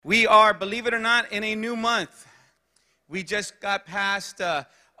We are, believe it or not, in a new month. We just got past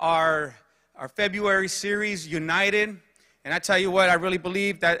our February series, United. And I tell you what, I really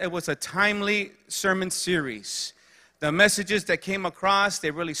believe that it was a timely sermon series. The messages that came across, they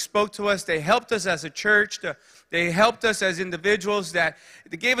really spoke to us. They helped us as a church. They helped us as individuals. They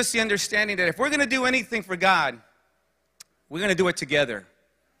gave us the understanding that if we're going to do anything for God, we're going to do it together.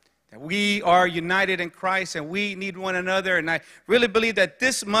 That we are united in Christ and we need one another. And I really believe that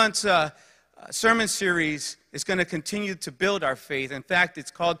this month's sermon series is going to continue to build our faith. In fact,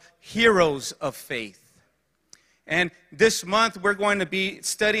 it's called Heroes of Faith. And this month, we're going to be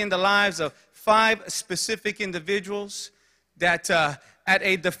studying the lives of 5 specific individuals that at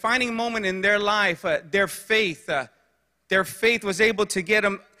a defining moment in their life, their faith was able to get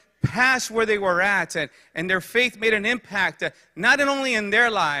them past where they were at, and their faith made an impact, not only in their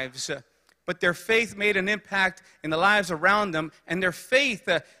lives, but their faith made an impact in the lives around them, and their faith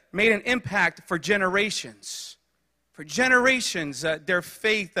made an impact for generations. For generations, their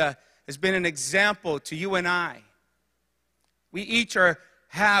faith has been an example to you and I. We each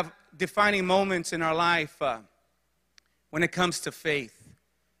have defining moments in our life when it comes to faith.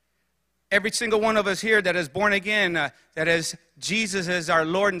 Every single one of us here that is born again, that has Jesus as our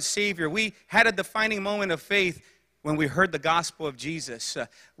Lord and Savior, we had a defining moment of faith when we heard the gospel of Jesus,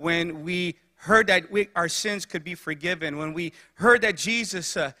 when we heard that our sins could be forgiven, when we heard that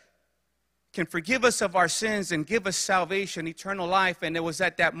Jesus can forgive us of our sins and give us salvation, eternal life. And it was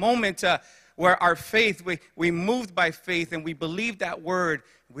at that moment where our faith, we moved by faith and we believed that word.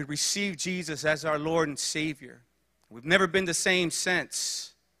 We received Jesus as our Lord and Savior. We've never been the same since.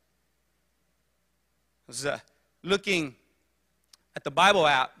 I was looking at the Bible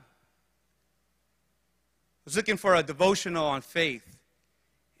app. I was looking for a devotional on faith.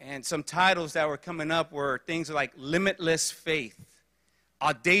 And some titles that were coming up were things like limitless faith,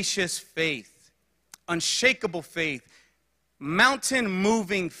 audacious faith, unshakable faith,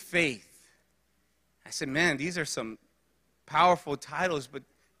 mountain-moving faith. I said, man, these are some powerful titles, but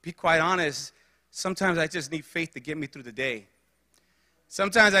be quite honest, sometimes I just need faith to get me through the day.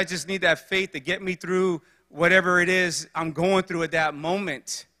 Sometimes I just need that faith to get me through whatever it is I'm going through at that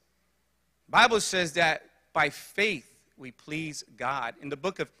moment. The Bible says that by faith we please God. In the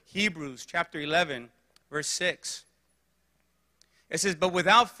book of Hebrews, chapter 11, verse 6, it says, but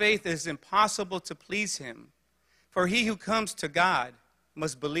without faith it is impossible to please him. For he who comes to God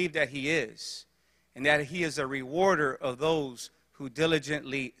must believe that he is, and that he is a rewarder of those who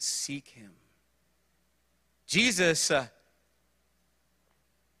diligently seek him. Jesus,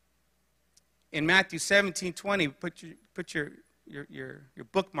 in Matthew 17:20, put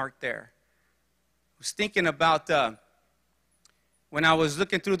your bookmark there. I was thinking about when I was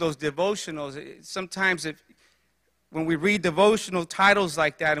looking through those devotionals, sometimes when we read devotional titles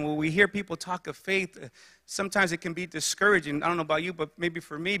like that and when we hear people talk of faith, sometimes it can be discouraging. I don't know about you, but maybe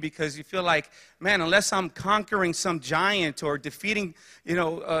for me, because you feel like, man, unless I'm conquering some giant or defeating,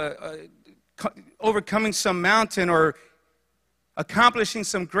 overcoming some mountain or accomplishing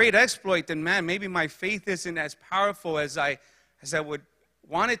some great exploit, then man, maybe my faith isn't as powerful as I would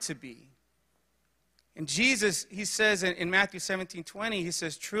want it to be. And Jesus, he says in Matthew 17:20, he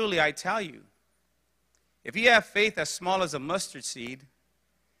says, truly I tell you, if you have faith as small as a mustard seed,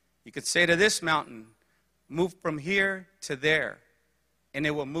 you could say to this mountain, move from here to there, and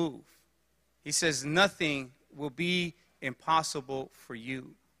it will move. He says nothing will be impossible for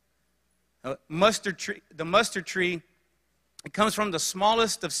you. The mustard tree, it comes from the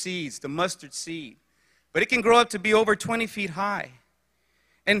smallest of seeds, the mustard seed. But it can grow up to be over 20 feet high.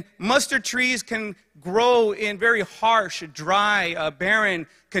 And mustard trees can grow in very harsh, dry, barren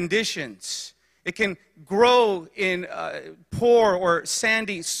conditions. It can grow in poor or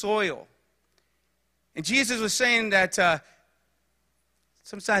sandy soil. And Jesus was saying that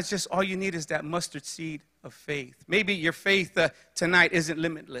sometimes just all you need is that mustard seed of faith. Maybe your faith tonight isn't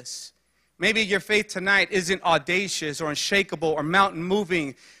limitless. Maybe your faith tonight isn't audacious or unshakable or mountain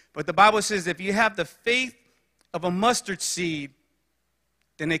moving. But the Bible says if you have the faith of a mustard seed,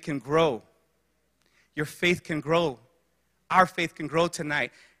 then it can grow. Your faith can grow. Our faith can grow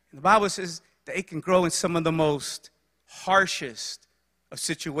tonight. And the Bible says that it can grow in some of the most harshest of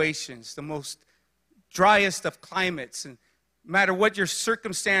situations, the most driest of climates. And no matter what your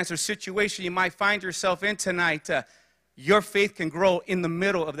circumstance or situation you might find yourself in tonight, your faith can grow in the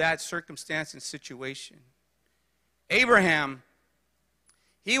middle of that circumstance and situation. Abraham,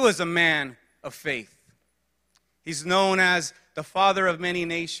 he was a man of faith. He's known as the father of many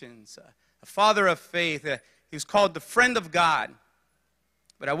nations, a father of faith. He was called the friend of God.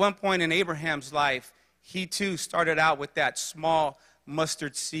 But at one point in Abraham's life, he too started out with that small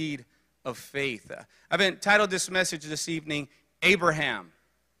mustard seed of faith. I've entitled this message this evening, Abraham,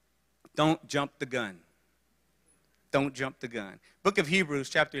 Don't Jump the Gun. Don't jump the gun. Book of Hebrews,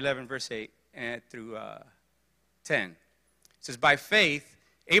 chapter 11, verse 8 through 10. It says, by faith,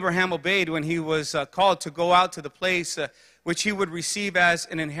 Abraham obeyed when he was called to go out to the place which he would receive as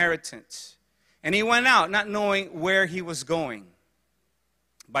an inheritance. And he went out, not knowing where he was going.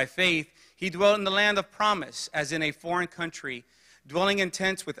 By faith, he dwelt in the land of promise, as in a foreign country, dwelling in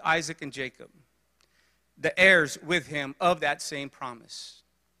tents with Isaac and Jacob, the heirs with him of that same promise.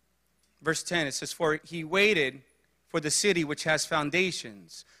 Verse 10, it says, for he waited for the city which has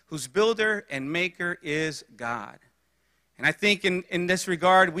foundations, whose builder and maker is God. And I think in this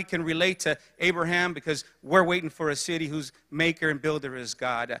regard, we can relate to Abraham because we're waiting for a city whose maker and builder is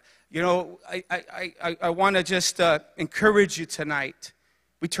God. I want to just encourage you tonight.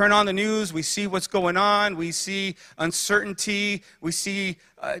 We turn on the news, we see what's going on, we see uncertainty, we see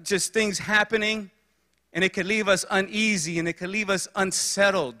just things happening, and it can leave us uneasy and it can leave us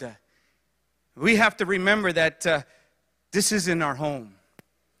unsettled. We have to remember that this is in our home.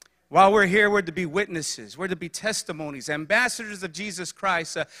 While we're here, we're to be witnesses, we're to be testimonies, ambassadors of Jesus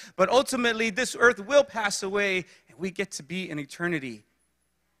Christ. But ultimately, this earth will pass away, and we get to be in eternity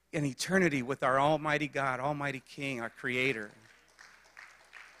with our Almighty God, Almighty King, our Creator.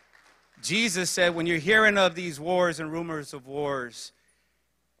 Jesus said, when you're hearing of these wars and rumors of wars,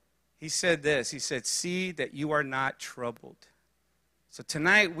 he said this, he said, see that you are not troubled. So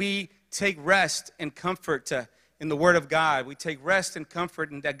tonight we take rest and comfort in the Word of God. We take rest and comfort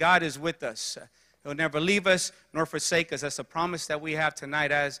in that God is with us. He'll never leave us nor forsake us. That's a promise that we have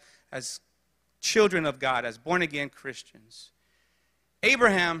tonight as children of God, as born-again Christians.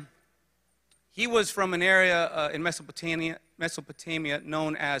 Abraham, he was from an area in Mesopotamia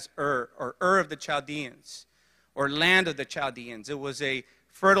known as Ur, or Ur of the Chaldeans, or land of the Chaldeans. It was a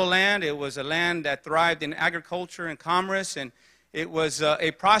fertile land. It was a land that thrived in agriculture and commerce, and it was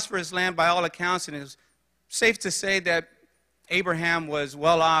a prosperous land by all accounts, and it was safe to say that Abraham was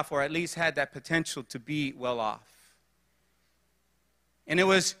well off, or at least had that potential to be well off. And it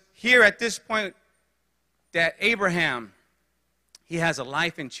was here at this point that Abraham, he has a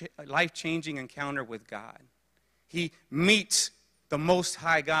life-changing encounter with God. He meets the Most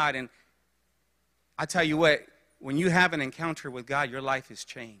High God, and I tell you what, when you have an encounter with God, your life is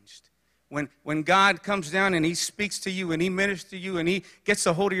changed. When God comes down and he speaks to you and he ministers to you and he gets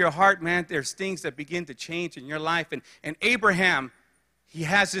a hold of your heart, man, there's things that begin to change in your life. And Abraham, he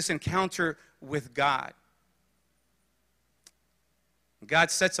has this encounter with God.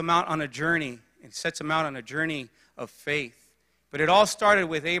 God sets him out on a journey, and sets him out on a journey of faith. But it all started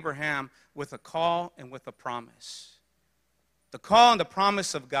with Abraham with a call and with a promise. The call and the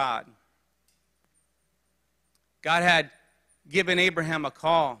promise of God. God had given Abraham a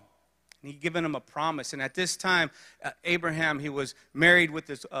call. And he'd given him a promise. And at this time, Abraham, he was married with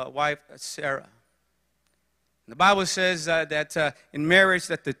his wife, Sarah. And the Bible says that in marriage,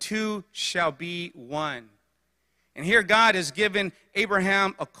 that the two shall be one. And here God has given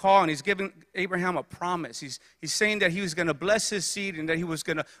Abraham a call, and he's given Abraham a promise. He's saying that he was going to bless his seed and that he was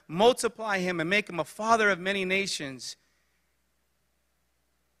going to multiply him and make him a father of many nations.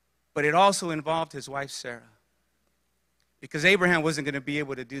 But it also involved his wife, Sarah. Because Abraham wasn't going to be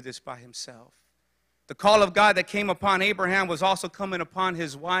able to do this by himself. The call of God that came upon Abraham was also coming upon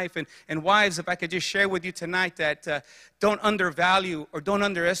his wife. And wives, if I could just share with you tonight that don't undervalue or don't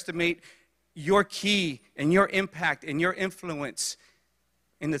underestimate your key and your impact and your influence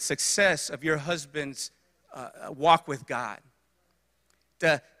in the success of your husband's walk with God.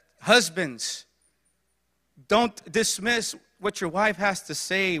 The husbands, don't dismiss what your wife has to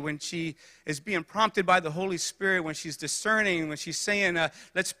say when she is being prompted by the Holy Spirit, when she's discerning, when she's saying,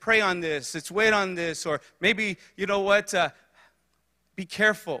 let's pray on this, let's wait on this, or maybe, you know what, be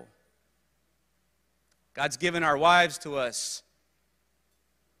careful. God's given our wives to us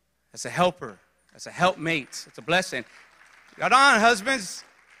as a helper, as a helpmate. It's a blessing. Got on, husbands.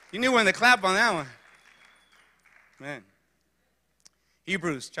 You knew when to clap on that one. Man.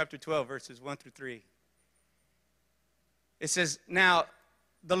 Hebrews chapter 12, verses 1 through 3. It says, now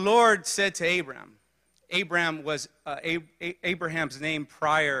the Lord said to Abram. Abram was Abraham's name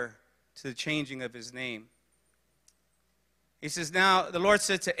prior to the changing of his name. He says, now the Lord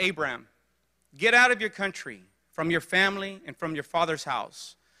said to Abram, get out of your country, from your family, and from your father's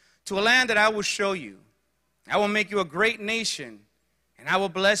house, to a land that I will show you. I will make you a great nation, and I will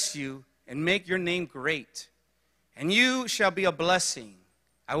bless you and make your name great. And you shall be a blessing.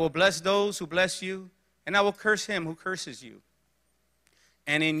 I will bless those who bless you, and I will curse him who curses you.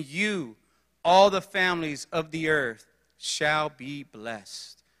 And in you all the families of the earth shall be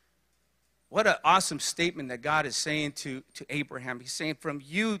blessed. What an awesome statement that God is saying to Abraham. He's saying, from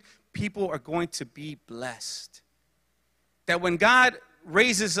you, people are going to be blessed. That when God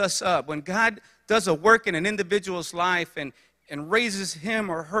raises us up, when God does a work in an individual's life and raises him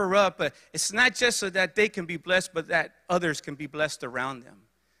or her up, it's not just so that they can be blessed, but that others can be blessed around them.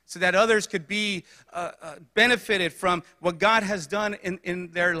 So that others could be benefited from what God has done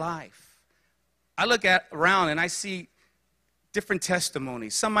in their life. I look around and I see different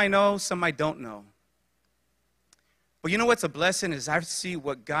testimonies. Some I know, some I don't know. But you know what's a blessing is I see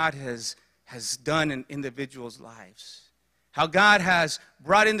what God has done in individuals' lives. How God has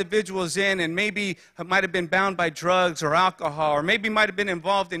brought individuals in and maybe might have been bound by drugs or alcohol, or maybe might have been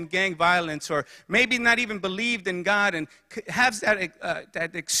involved in gang violence, or maybe not even believed in God and has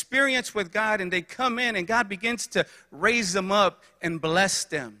that experience with God, and they come in and God begins to raise them up and bless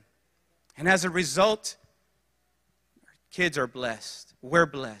them. And as a result, our kids are blessed. We're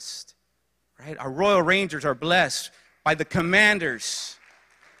blessed. Right? Our Royal Rangers are blessed by the commanders.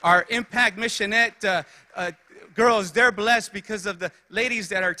 Our Impact Missionette girls, they're blessed because of the ladies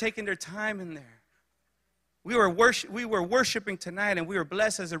that are taking their time in there. We were worshiping tonight, and we were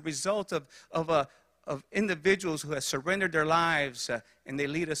blessed as a result of individuals who have surrendered their lives, and they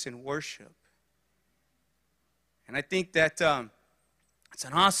lead us in worship. And I think that it's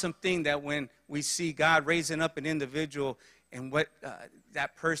an awesome thing that when we see God raising up an individual and what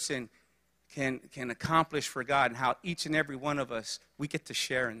that person can accomplish for God, and how each and every one of us, we get to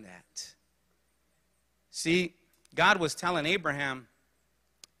share in that. See, God was telling Abraham,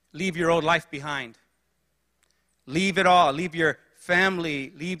 leave your old life behind. Leave it all. Leave your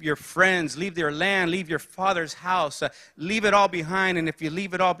family, leave your friends, leave your land, leave your father's house. Leave it all behind, and if you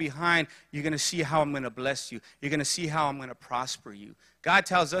leave it all behind, you're going to see how I'm going to bless you. You're going to see how I'm going to prosper you. God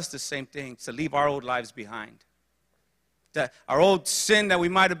tells us the same thing, to leave our old lives behind. Our old sin that we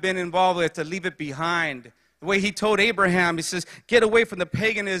might have been involved with, to leave it behind. The way he told Abraham, he says, get away from the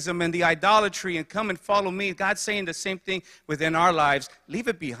paganism and the idolatry and come and follow me. God's saying the same thing within our lives. Leave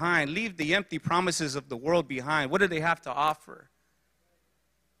it behind. Leave the empty promises of the world behind. What do they have to offer?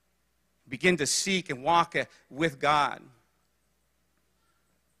 Begin to seek and walk with God.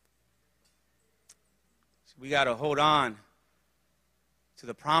 So we got to hold on to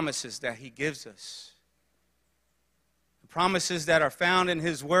the promises that he gives us. Promises that are found in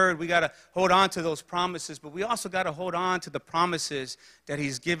his word. We got to hold on to those promises, but we also got to hold on to the promises that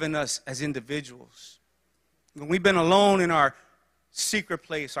he's given us as individuals. When we've been alone in our secret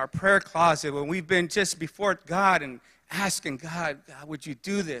place, our prayer closet, when we've been just before God and asking God, would you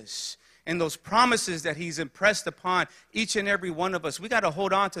do this? And those promises that he's impressed upon each and every one of us, we got to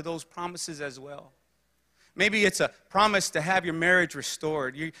hold on to those promises as well. Maybe it's a promise to have your marriage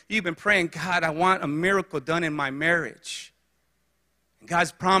restored. You've been praying, God, I want a miracle done in my marriage. And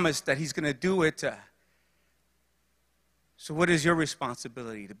God's promised that he's going to do it. So what is your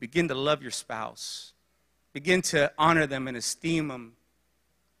responsibility? To begin to love your spouse. Begin to honor them and esteem them.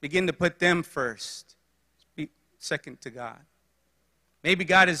 Begin to put them first. Be second to God. Maybe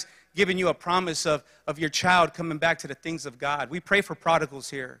God has given you a promise of your child coming back to the things of God. We pray for prodigals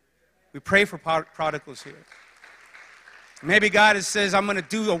here. We pray for prodigals here. Maybe God says, I'm going to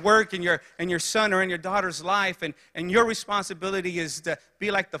do a work in your son or in your daughter's life, and your responsibility is to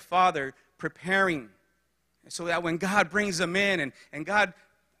be like the Father, preparing, so that when God brings them in and God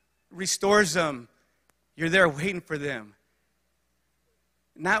restores them, you're there waiting for them.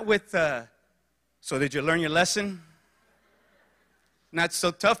 Not with, so did you learn your lesson? Not so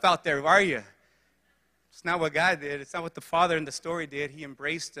tough out there, are you? It's not what God did. It's not what the father in the story did. He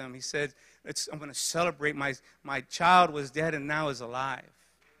embraced them. He said, I'm going to celebrate. My child was dead and now is alive.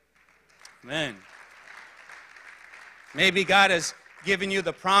 Amen. Maybe God has given you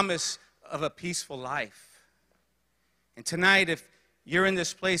the promise of a peaceful life. And tonight, if you're in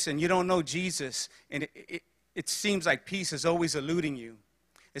this place and you don't know Jesus, and it seems like peace is always eluding you.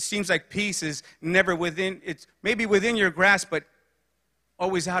 It seems like peace is never within, it's maybe within your grasp, but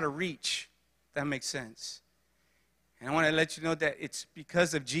always out of reach. That makes sense. And I want to let you know that it's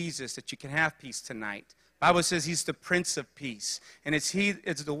because of Jesus that you can have peace tonight. The Bible says he's the Prince of Peace. And it's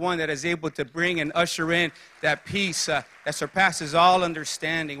the one that is able to bring and usher in that peace that surpasses all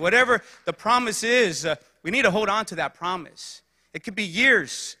understanding. Whatever the promise is, we need to hold on to that promise. It could be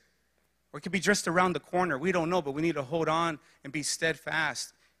years, or it could be just around the corner. We don't know, but we need to hold on and be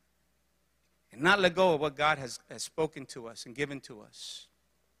steadfast and not let go of what God has spoken to us and given to us.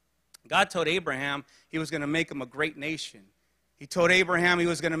 God told Abraham he was going to make him a great nation. He told Abraham he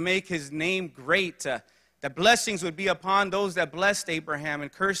was going to make his name great, that blessings would be upon those that blessed Abraham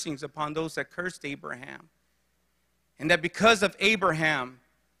and cursings upon those that cursed Abraham. And that because of Abraham,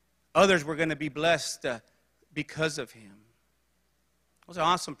 others were going to be blessed because of him. Those are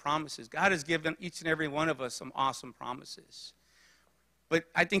awesome promises. God has given each and every one of us some awesome promises. But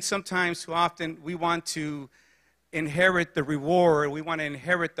I think sometimes, too often, we want to inherit the reward. We want to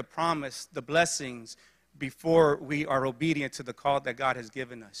inherit the promise, the blessings, before we are obedient to the call that God has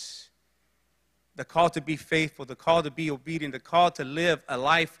given us. The call to be faithful, the call to be obedient, the call to live a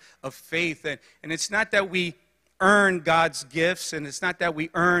life of faith. And it's not that we earn God's gifts, and it's not that we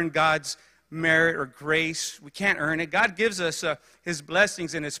earn God's merit or grace. We can't earn it. God gives us his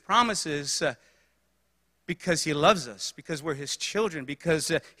blessings and his promises because he loves us, because we're his children,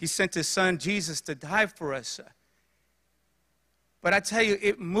 because he sent his son Jesus to die for us. But I tell you,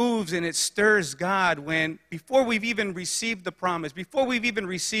 it moves and it stirs God when, before we've even received the promise, before we've even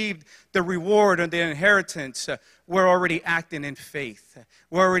received the reward or the inheritance, we're already acting in faith.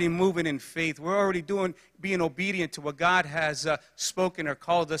 We're already moving in faith. We're already being obedient to what God has spoken or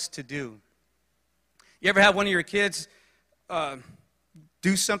called us to do. You ever have one of your kids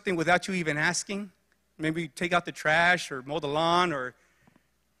do something without you even asking? Maybe take out the trash or mow the lawn or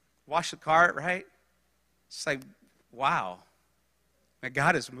wash the car, right? It's like, wow. Man,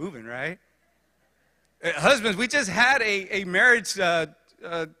 God is moving, right? Husbands, we just had a marriage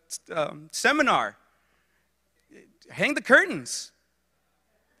seminar. Hang the curtains.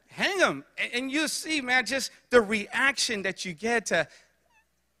 Hang them. And you'll see, man, just the reaction that you get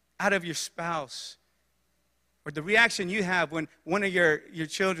out of your spouse. Or the reaction you have when one of your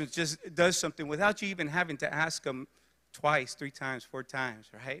children just does something without you even having to ask them twice, 3 times, 4 times,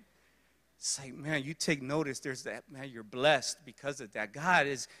 right? It's like, man, you take notice. There's that, man, you're blessed because of that. God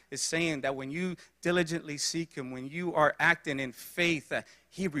is saying that when you diligently seek him, when you are acting in faith,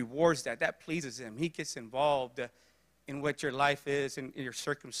 he rewards that. That pleases him. He gets involved in what your life is and in your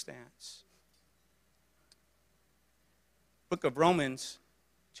circumstance. Book of Romans,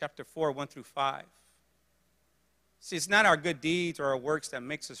 chapter 4, 1 through 5. See, it's not our good deeds or our works that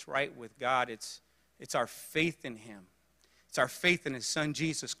makes us right with God. It's our faith in him. It's our faith in his son,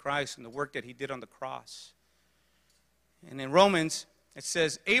 Jesus Christ, and the work that he did on the cross. And in Romans, it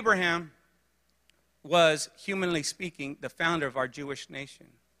says, Abraham was, humanly speaking, the founder of our Jewish nation.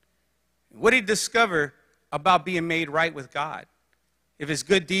 What did he discover about being made right with God? If his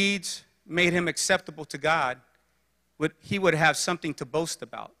good deeds made him acceptable to God, he would have something to boast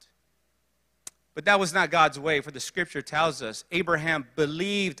about. But that was not God's way, for the scripture tells us Abraham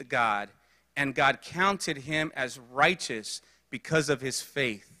believed God, and God counted him as righteous because of his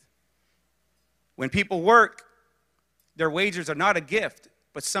faith. When people work, their wages are not a gift,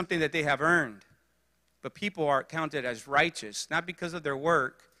 but something that they have earned. But people are counted as righteous, not because of their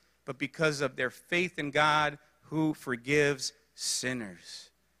work, but because of their faith in God who forgives sinners.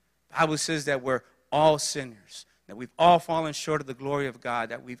 The Bible says that we're all sinners, that we've all fallen short of the glory of God,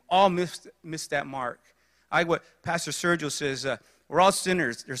 that we've all missed that mark. What Pastor Sergio says, we're all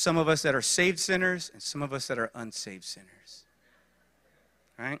sinners. There's some of us that are saved sinners and some of us that are unsaved sinners.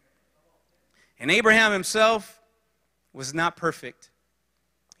 Right? And Abraham himself was not perfect.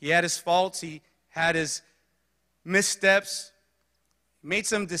 He had his faults. He had his missteps. Made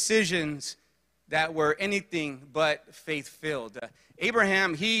some decisions that were anything but faith-filled.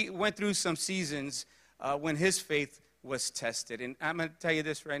 Abraham, he went through some seasons when his faith was tested. And I'm going to tell you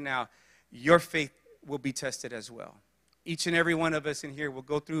this right now. Your faith will be tested as well. Each and every one of us in here will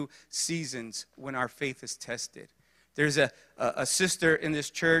go through seasons when our faith is tested. There's a sister in this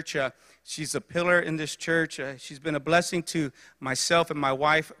church. She's a pillar in this church. She's been a blessing to myself and my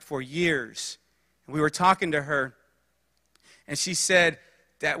wife for years. And we were talking to her, and she said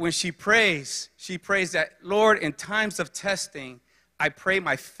that when she prays that, Lord, in times of testing, I pray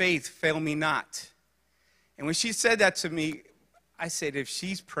my faith fail me not. And when she said that to me, I said, if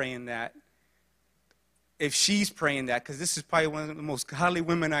she's praying that, because this is probably one of the most godly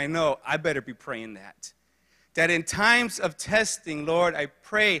women I know, I better be praying that. That in times of testing, Lord, I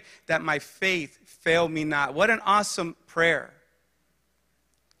pray that my faith fail me not. What an awesome prayer.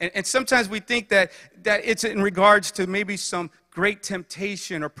 And sometimes we think that it's in regards to maybe some great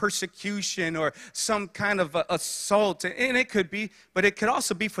temptation or persecution or some kind of assault. And it could be, but it could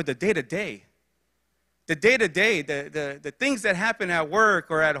also be for the day-to-day. The day-to-day, the things that happen at work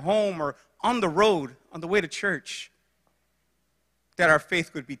or at home or on the road, on the way to church, that our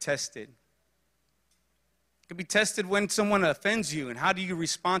faith could be tested. It could be tested when someone offends you, and how do you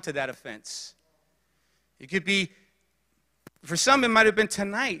respond to that offense? It could be, for some it might have been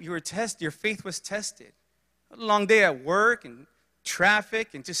tonight, your faith was tested. A long day at work and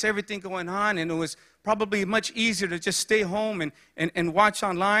traffic and just everything going on, and it was probably much easier to just stay home and watch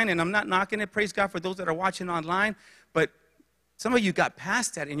online, and I'm not knocking it, praise God for those that are watching online, Some of you got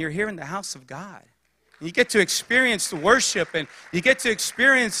past that, and you're here in the house of God. And you get to experience the worship, and you get to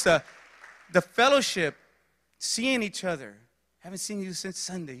experience the fellowship, seeing each other. Haven't seen you since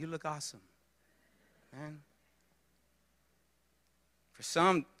Sunday. You look awesome, man. For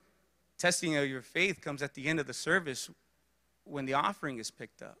some, testing of your faith comes at the end of the service when the offering is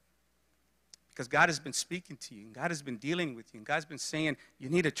picked up. Because God has been speaking to you, and God has been dealing with you, and God's been saying, you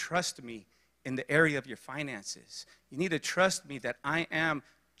need to trust me in the area of your finances. You need to trust me that I am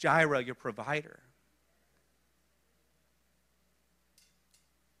Jireh, your provider.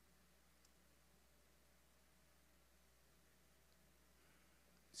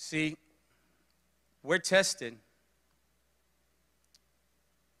 See, we're tested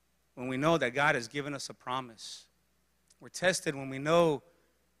when we know that God has given us a promise. We're tested when we know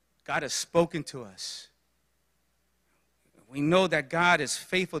God has spoken to us. We know that God is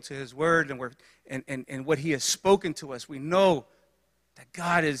faithful to his word, and what he has spoken to us. We know that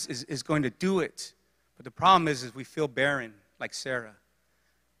God is going to do it. But the problem is we feel barren, like Sarah.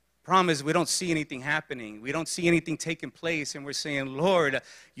 The problem is we don't see anything happening. We don't see anything taking place, and we're saying, Lord,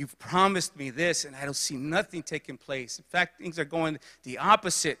 you've promised me this, and I don't see nothing taking place. In fact, things are going the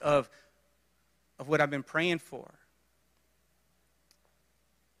opposite of what I've been praying for.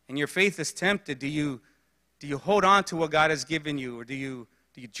 And your faith is tempted. Do you hold on to what God has given you, or do you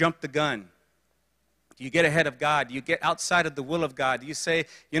jump the gun? Do you get ahead of God? Do you get outside of the will of God? Do you say,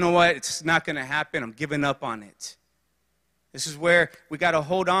 you know what, it's not going to happen, I'm giving up on it? This is where we got to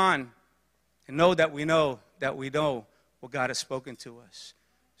hold on and know we know what God has spoken to us.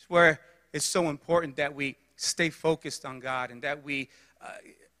 It's where it's so important that we stay focused on God, and that we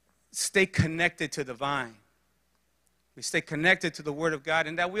stay connected to the vine. We stay connected to the Word of God,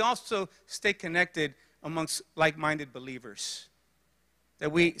 and that we also stay connected amongst like-minded believers.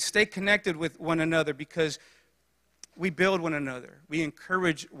 That we stay connected with one another, because we build one another. We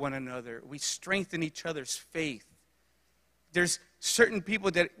encourage one another. We strengthen each other's faith. There's certain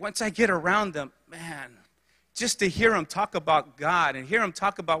people that once I get around them, man, just to hear them talk about God, and hear them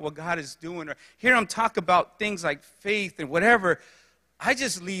talk about what God is doing, or hear them talk about things like faith and whatever, I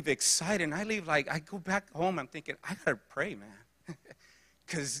just leave excited. And I leave I go back home, I'm thinking, I got to pray, man.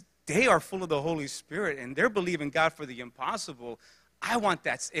 Because they are full of the Holy Spirit, and they're believing God for the impossible. I want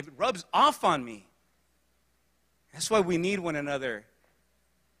that. It rubs off on me. That's why we need one another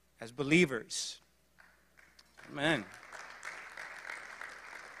as believers. Amen.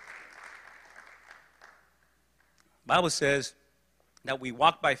 The Bible says that we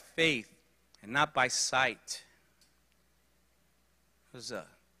walk by faith and not by sight. There's a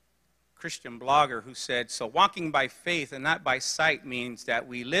Christian blogger who said, so walking by faith and not by sight means that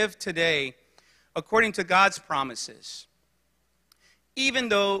we live today according to God's promises, even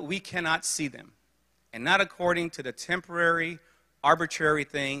though we cannot see them, and not according to the temporary, arbitrary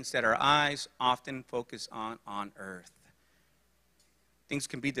things that our eyes often focus on earth. Things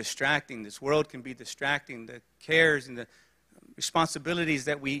can be distracting. This world can be distracting. The cares and the responsibilities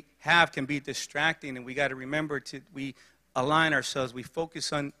that we have can be distracting, and we got to remember we align ourselves. We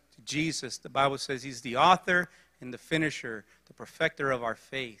focus on Jesus. The Bible says he's the author and the finisher, the perfecter of our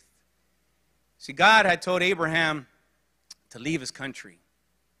faith. See, God had told Abraham to leave his country,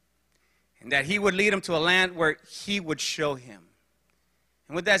 and that he would lead him to a land where he would show him.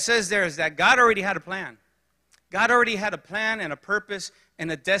 And what that says there is that God already had a plan. God already had a plan and a purpose and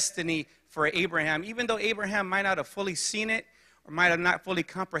a destiny for Abraham. Even though Abraham might not have fully seen it, or might have not fully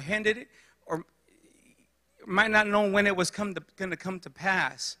comprehended it, or might not know when it was going to come to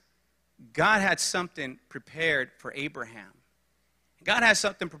pass, God had something prepared for Abraham. God has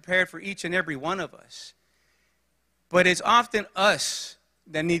something prepared for each and every one of us. But it's often us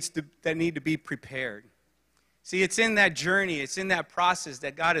that need to be prepared. See, it's in that journey, it's in that process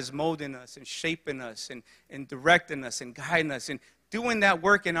that God is molding us and shaping us and directing us and guiding us and doing that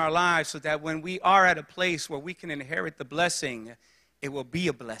work in our lives, so that when we are at a place where we can inherit the blessing, it will be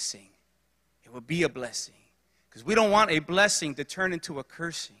a blessing. It will be a blessing. Because we don't want a blessing to turn into a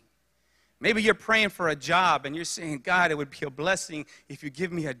cursing. Maybe you're praying for a job and you're saying, God, it would be a blessing if you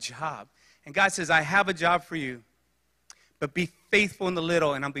give me a job. And God says, I have a job for you, but be faithful in the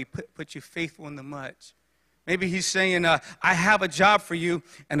little, and I'll put you faithful in the much. Maybe he's saying, I have a job for you,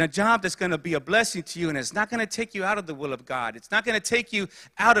 and a job that's going to be a blessing to you, and it's not going to take you out of the will of God. It's not going to take you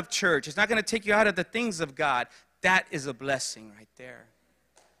out of church. It's not going to take you out of the things of God. That is a blessing right there.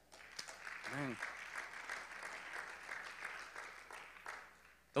 Amen.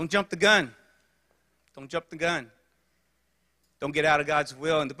 Don't jump the gun. Don't jump the gun. Don't get out of God's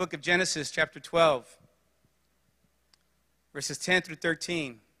will. In the book of Genesis, chapter 12, verses 10 through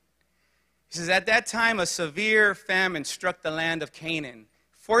 13, He says, at that time, a severe famine struck the land of Canaan,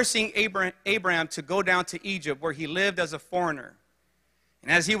 forcing Abraham to go down to Egypt, where he lived as a foreigner.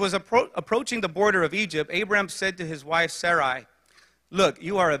 And as he was approaching the border of Egypt, Abraham said to his wife Sarai, look,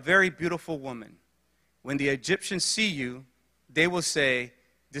 you are a very beautiful woman. When the Egyptians see you, they will say,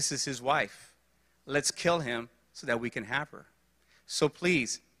 this is his wife. Let's kill him so that we can have her. So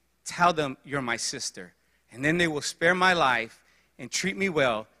please, tell them you're my sister. And then they will spare my life and treat me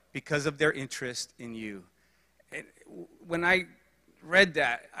well because of their interest in you. And when I read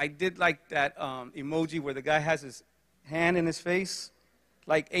that, I did like that emoji where the guy has his hand in his face.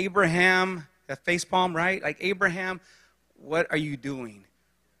 Like Abraham, a face palm, right? Like Abraham, what are you doing?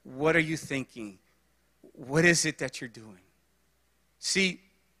 What are you thinking? What is it that you're doing? See,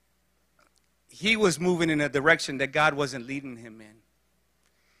 he was moving in a direction that God wasn't leading him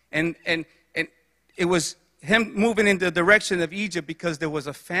in. And it was him moving in the direction of Egypt because there was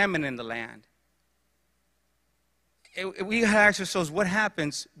a famine in the land. We ask ourselves, what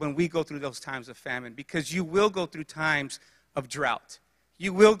happens when we go through those times of famine? Because you will go through times of drought.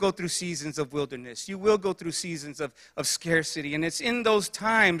 You will go through seasons of wilderness. You will go through seasons of scarcity. And it's in those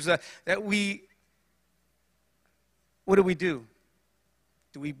times that what do?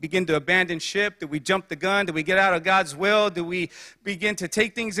 Do we begin to abandon ship? Do we jump the gun? Do we get out of God's will? Do we begin to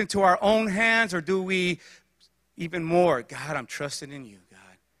take things into our own hands? Or do we even more, God, I'm trusting in you,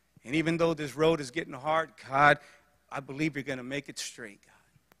 God. And even though this road is getting hard, God, I believe you're going to make it straight, God.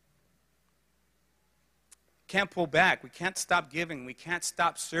 Can't pull back. We can't stop giving. We can't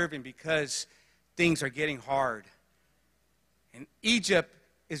stop serving because things are getting hard. And Egypt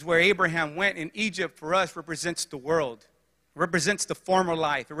is where Abraham went. And Egypt, for us, represents the world. It represents the former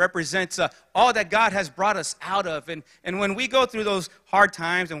life. It represents all that God has brought us out of. And when we go through those hard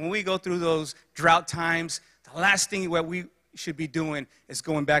times and when we go through those drought times, the last thing what we should be doing is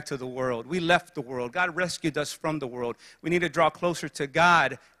going back to the world. We left the world. God rescued us from the world. We need to draw closer to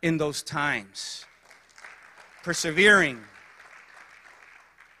God in those times. Persevering.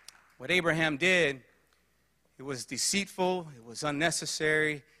 What Abraham did, it was deceitful, it was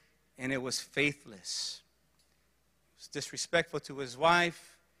unnecessary, and it was faithless. It was disrespectful to his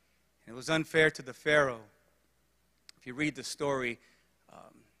wife, and it was unfair to the Pharaoh. If you read the story,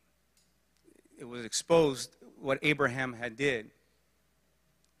 it was exposed what Abraham had did.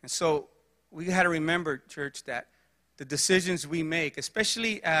 And so we got to remember, church, that the decisions we make,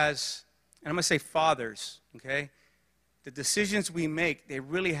 especially as, and I'm going to say fathers, okay? The decisions we make, they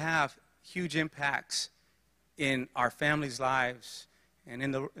really have huge impacts in our families' lives and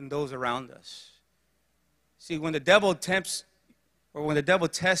in those around us. See, when the devil tempts, or when the devil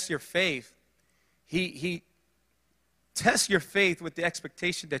tests your faith, he tests your faith with the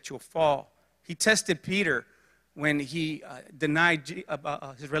expectation that you'll fall. He tested Peter when he denied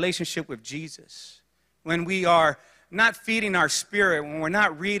his relationship with Jesus. When we are not feeding our spirit, when we're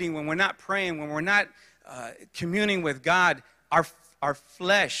not reading, when we're not praying, when we're not communing with God, our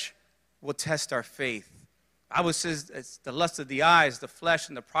flesh will test our faith. The Bible says it's the lust of the eyes, the flesh,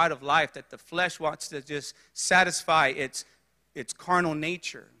 and the pride of life, that the flesh wants to just satisfy its carnal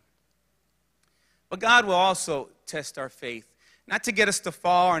nature. But God will also test our faith. Not to get us to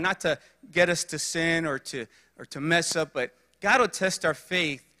fall or not to get us to sin or to mess up, but God will test our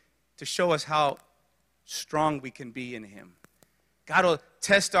faith to show us how strong we can be in Him. God will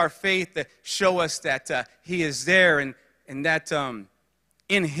test our faith to show us that He is there and that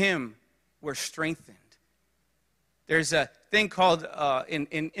in Him we're strengthened. There's a thing called,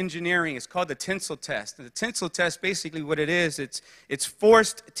 in engineering, it's called the tensile test. And the tensile test, basically what it is, it's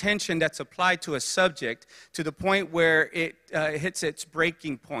forced tension that's applied to a subject to the point where it hits its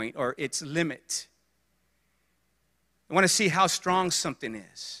breaking point or its limit. I want to see how strong something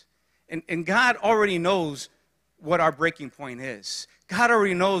is. And God already knows what our breaking point is. God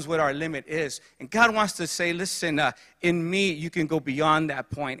already knows what our limit is. And God wants to say, listen, in me, you can go beyond that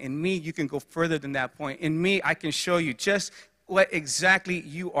point. In me, you can go further than that point. In me, I can show you just what exactly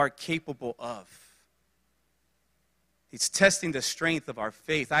you are capable of. He's testing the strength of our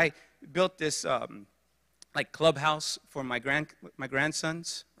faith. I built this like clubhouse for my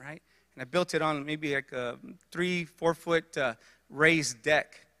grandsons, right? And I built it on maybe like a 3-4 foot raised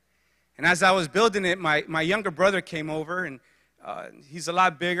deck. And as I was building it, my younger brother came over, and he's a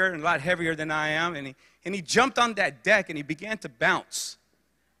lot bigger and a lot heavier than I am, and he jumped on that deck and he began to bounce.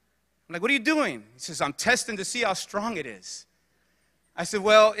 I'm like, what are you doing? He says, I'm testing to see how strong it is. I said,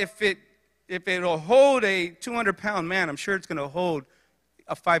 well, if it'll hold a 200-pound man, I'm sure it's going to hold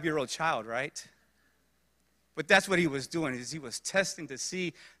a 5-year-old child, right? But that's what he was doing, is he was testing to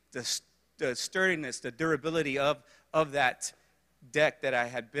see the sturdiness, the durability of that deck that I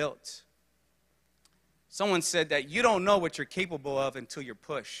had built. Someone said that you don't know what you're capable of until you're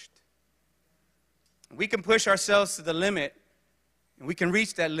pushed. We can push ourselves to the limit, and we can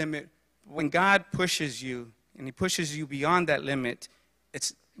reach that limit. But when God pushes you, and he pushes you beyond that limit,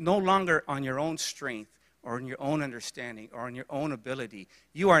 it's no longer on your own strength or on your own understanding or on your own ability.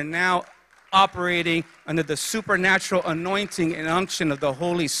 You are now operating under the supernatural anointing and unction of the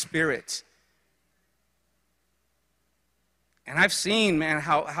Holy Spirit. And I've seen, man,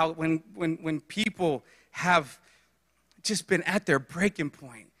 how when people have just been at their breaking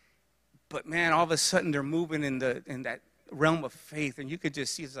point, but man, all of a sudden they're moving in that realm of faith, and you could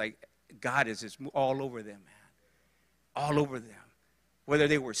just see it's like God is just all over them, man, all over them. Whether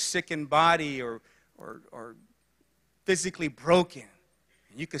they were sick in body or physically broken,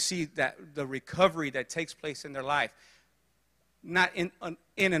 and you could see that the recovery that takes place in their life, not in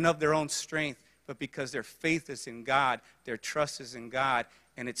and of their own strength, but because their faith is in God, their trust is in God,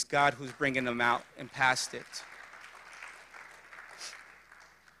 and it's God who's bringing them out and past it.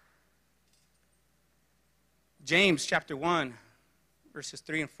 James chapter 1, verses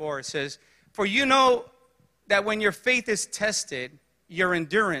 3 and 4, it says, "For you know that when your faith is tested, your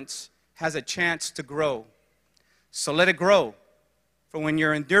endurance has a chance to grow. So let it grow. For when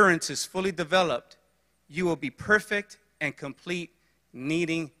your endurance is fully developed, you will be perfect and complete,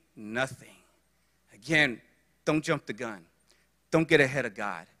 needing nothing." Again, don't jump the gun. Don't get ahead of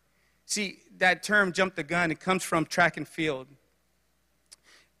God. See, that term, jump the gun, it comes from track and field.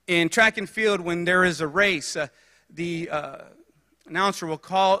 In track and field, when there is a race, the announcer will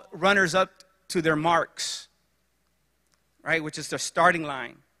call runners up to their marks, right, which is their starting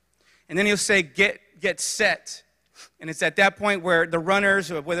line. And then he'll say, get set. And it's at that point where the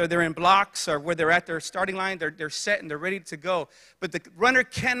runners, whether they're in blocks or whether they're at their starting line, they're set and they're ready to go. But the runner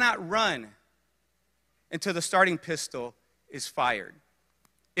cannot run until the starting pistol is fired.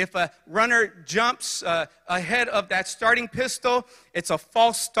 If a runner jumps ahead of that starting pistol, it's a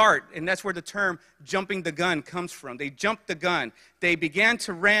false start, and that's where the term jumping the gun comes from. They jumped the gun. They began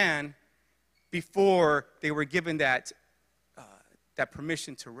to run before they were given that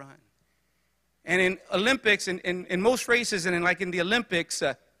permission to run. And in Olympics, in most races, and in the Olympics,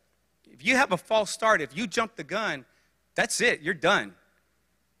 if you have a false start, if you jump the gun, that's it. You're done.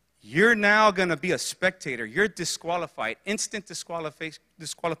 You're now going to be a spectator. You're disqualified, instant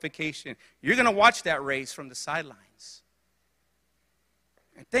disqualification. You're going to watch that race from the sidelines.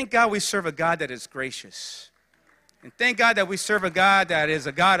 And thank God we serve a God that is gracious. And thank God that we serve a God that is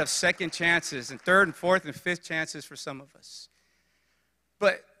a God of second chances and third and fourth and fifth chances for some of us.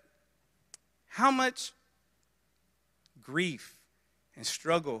 But how much grief and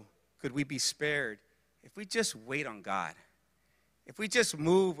struggle could we be spared if we just wait on God? If we just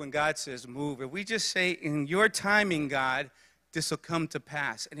move when God says move, if we just say, in your timing, God, this will come to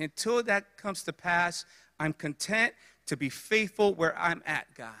pass. And until that comes to pass, I'm content to be faithful where I'm at,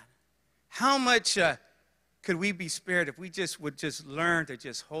 God. How much could we be spared if we just would just learn to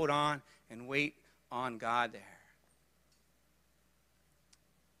just hold on and wait on God there?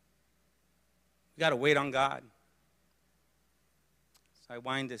 We got to wait on God. So I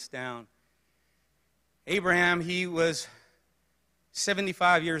wind this down. Abraham, he was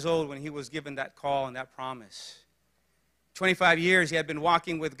 75 years old when he was given that call and that promise. 25 years he had been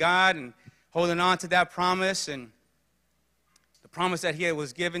walking with God and holding on to that promise, and the promise that he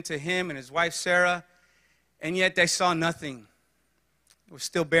was given to him and his wife Sarah, and yet they saw nothing. It was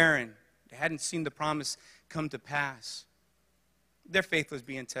still barren. They hadn't seen the promise come to pass. Their faith was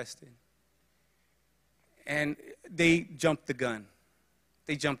being tested. And they jumped the gun.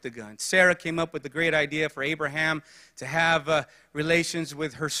 They jumped the gun. Sarah came up with the great idea for Abraham to have relations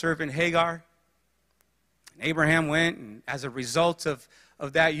with her servant Hagar. And Abraham went, and as a result of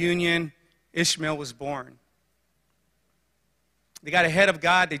that union, Ishmael was born. They got ahead of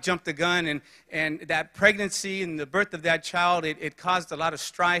God. They jumped the gun, and that pregnancy and the birth of that child, it caused a lot of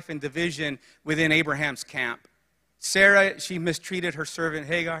strife and division within Abraham's camp. Sarah, she mistreated her servant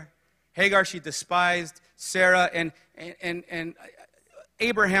Hagar. Hagar, she despised Sarah, and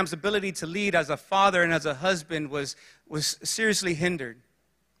Abraham's ability to lead as a father and as a husband was seriously hindered.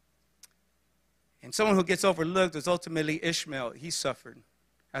 And someone who gets overlooked was ultimately Ishmael. He suffered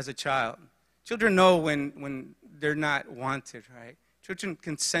as a child. Children know when they're not wanted, right? Children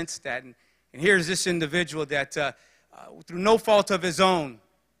can sense that. And here's this individual that, through no fault of his own,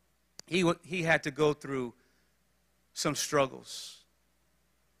 he had to go through some struggles.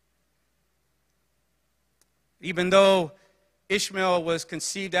 Even though Ishmael was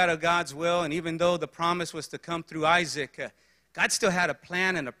conceived out of God's will, and even though the promise was to come through Isaac, God still had a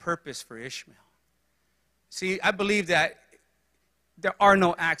plan and a purpose for Ishmael. See, I believe that there are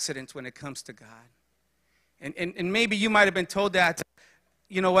no accidents when it comes to God. And maybe you might have been told that,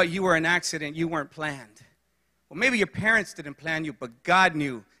 you know what, you were an accident, you weren't planned. Well, maybe your parents didn't plan you, but God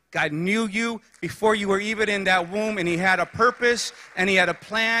knew. God knew you before you were even in that womb, and he had a purpose, and he had a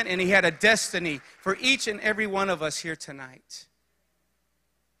plan, and he had a destiny for each and every one of us here tonight.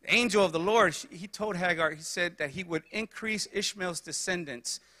 The angel of the Lord, he told Hagar, he said that he would increase Ishmael's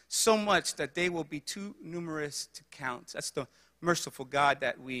descendants so much that they will be too numerous to count. That's the merciful God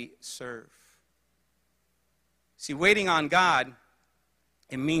that we serve. See, waiting on God,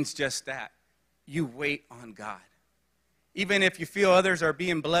 it means just that. You wait on God. Even if you feel others are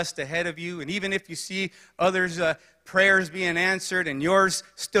being blessed ahead of you, and even if you see others' prayers being answered and yours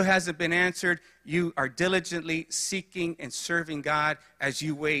still hasn't been answered, you are diligently seeking and serving God as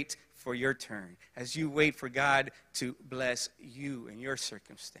you wait for your turn, as you wait for God to bless you in your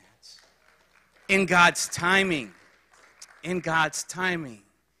circumstance. In God's timing. In God's timing.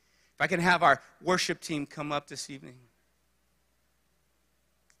 If I can have our worship team come up this evening.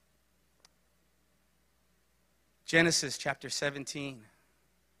 Genesis chapter 17,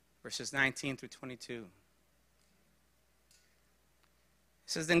 verses 19 through 22. It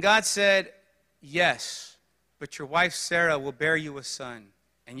says, Then God said, Yes, but your wife Sarah will bear you a son,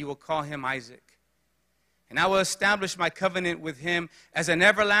 and you will call him Isaac. And I will establish my covenant with him as an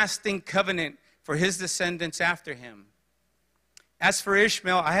everlasting covenant for his descendants after him. As for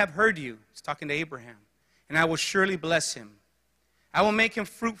Ishmael, I have heard you. He's talking to Abraham. And I will surely bless him. I will make him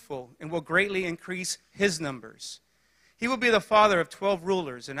fruitful and will greatly increase his numbers. He will be the father of 12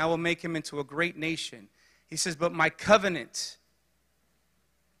 rulers, and I will make him into a great nation. He says, But my covenant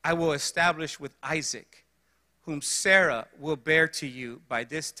I will establish with Isaac, whom Sarah will bear to you by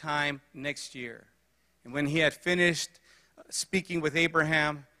this time next year. And when he had finished speaking with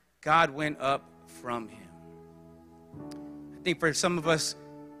Abraham, God went up from him. I think for some of us,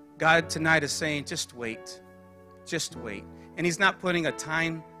 God tonight is saying, just wait. Just wait. And he's not putting a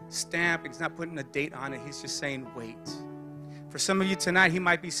time stamp. He's not putting a date on it. He's just saying, wait. For some of you tonight, he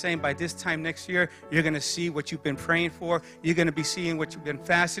might be saying, by this time next year, you're going to see what you've been praying for. You're going to be seeing what you've been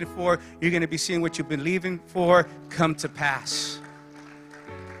fasting for. You're going to be seeing what you've been believing for come to pass.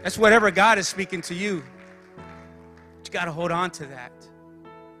 That's whatever God is speaking to you. But you got to hold on to that.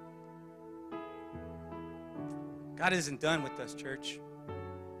 God isn't done with us, church.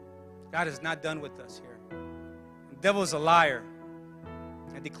 God is not done with us here. The devil is a liar.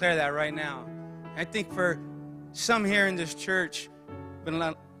 I declare that right now. I think for some here in this church,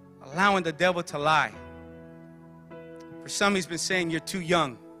 been allowing the devil to lie. For some, he's been saying you're too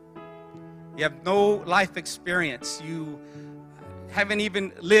young. You have no life experience. You haven't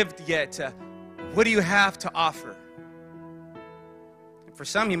even lived yet. What do you have to offer? And for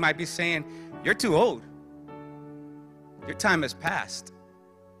some, he might be saying you're too old. Your time has passed.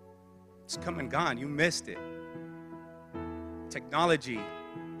 It's come and gone. You missed it. Technology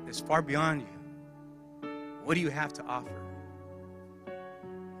is far beyond you. What do you have to offer?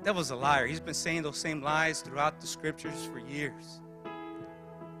 The devil's a liar. He's been saying those same lies throughout the scriptures for years.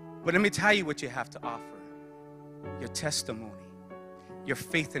 But let me tell you what you have to offer. Your testimony, your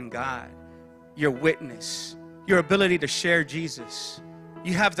faith in God, your witness, your ability to share Jesus.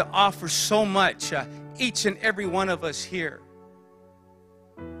 You have to offer so much, each and every one of us here.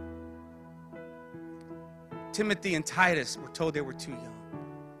 Timothy and Titus were told they were too young.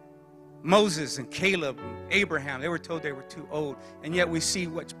 Moses and Caleb and Abraham, they were told they were too old. And yet we see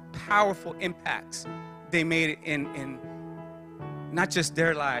what powerful impacts they made in not just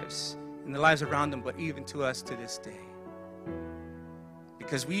their lives, in the lives around them, but even to us to this day.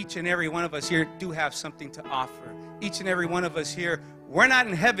 Because each and every one of us here do have something to offer. Each and every one of us here, we're not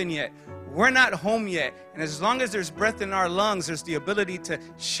in heaven yet. We're not home yet. And as long as there's breath in our lungs, there's the ability to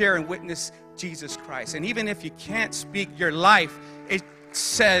share and witness Jesus Christ. And even if you can't speak your life, it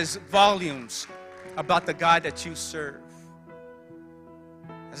says volumes about the God that you serve.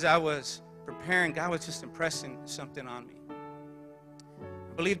 As I was preparing, God was just impressing something on me.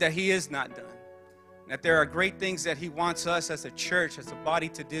 I believe that He is not done. That there are great things that He wants us as a church, as a body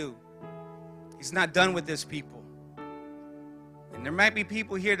to do. He's not done with His people. And there might be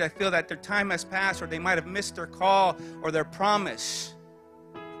people here that feel that their time has passed, or they might have missed their call or their promise.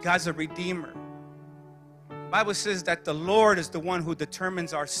 God's a redeemer. The Bible says that the Lord is the one who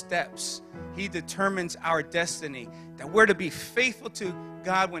determines our steps. He determines our destiny. That we're to be faithful to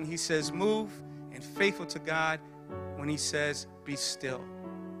God when He says move, and faithful to God when He says be still.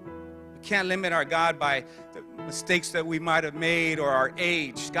 We can't limit our God by the mistakes that we might have made or our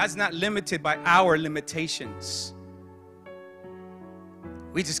age. God's not limited by our limitations.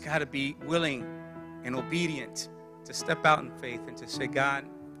 We just got to be willing and obedient to step out in faith and to say, God,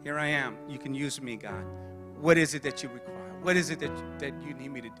 here I am. You can use me, God. what is it that you require? What is it that you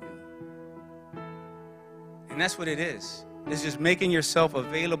need me to do? And that's what it is. It's just making yourself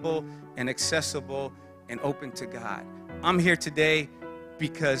available and accessible and open to God. I'm here today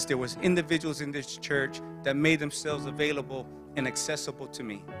because there was individuals in this church that made themselves available and accessible to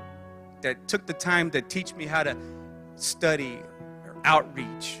me, that took the time to teach me how to study or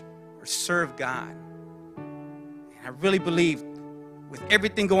outreach or serve God. And I really believe with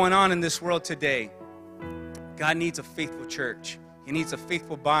everything going on in this world today, God needs a faithful church. He needs a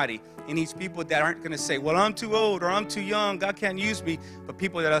faithful body. He needs people that aren't going to say, well, I'm too old or I'm too young, God can't use me. But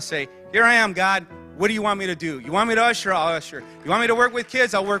people that'll say, here I am, God. What do you want me to do? You want me to usher? I'll usher. You want me to work with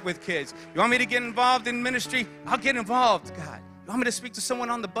kids? I'll work with kids. You want me to get involved in ministry? I'll get involved, God. You want me to speak to someone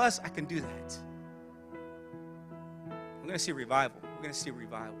on the bus? I can do that. We're going to see revival. We're going to see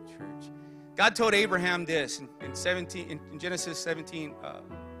revival, church. God told Abraham this in Genesis 17,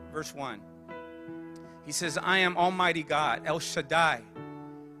 verse 1. He says, I am Almighty God, El Shaddai.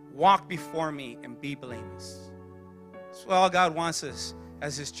 Walk before me and be blameless. That's what all God wants us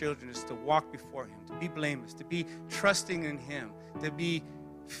as his children, is to walk before him, to be blameless, to be trusting in him, to be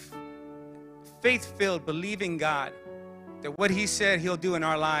faith-filled, believing God, that what he said he'll do in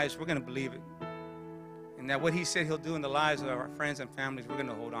our lives, we're going to believe it. And that what he said he'll do in the lives of our friends and families, we're going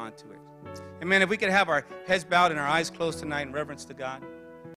to hold on to it. Amen. If we could have our heads bowed and our eyes closed tonight in reverence to God.